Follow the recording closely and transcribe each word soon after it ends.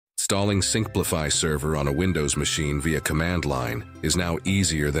Installing Syncplify Server on a Windows machine via command line is now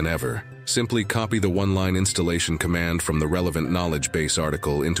easier than ever. Simply copy the one-line installation command from the relevant knowledge base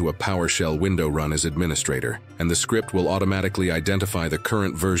article into a PowerShell window run as administrator, and the script will automatically identify the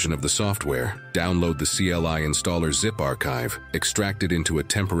current version of the software, download the CLI installer zip archive, extract it into a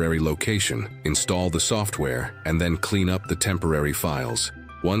temporary location, install the software, and then clean up the temporary files.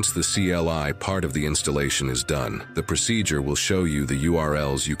 Once the CLI part of the installation is done, the procedure will show you the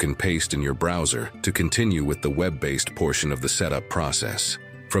URLs you can paste in your browser to continue with the web-based portion of the setup process.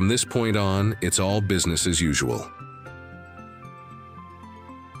 From this point on, it's all business as usual.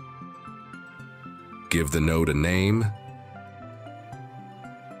 Give the node a name,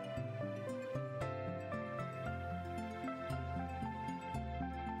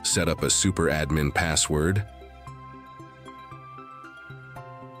 set up a super admin password,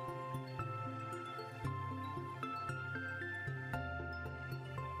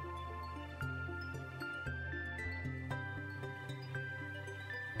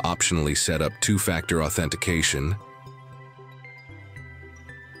 optionally set up two-factor authentication,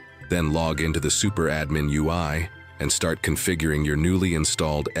 then log into the super admin UI and start configuring your newly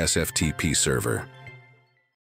installed SFTP server.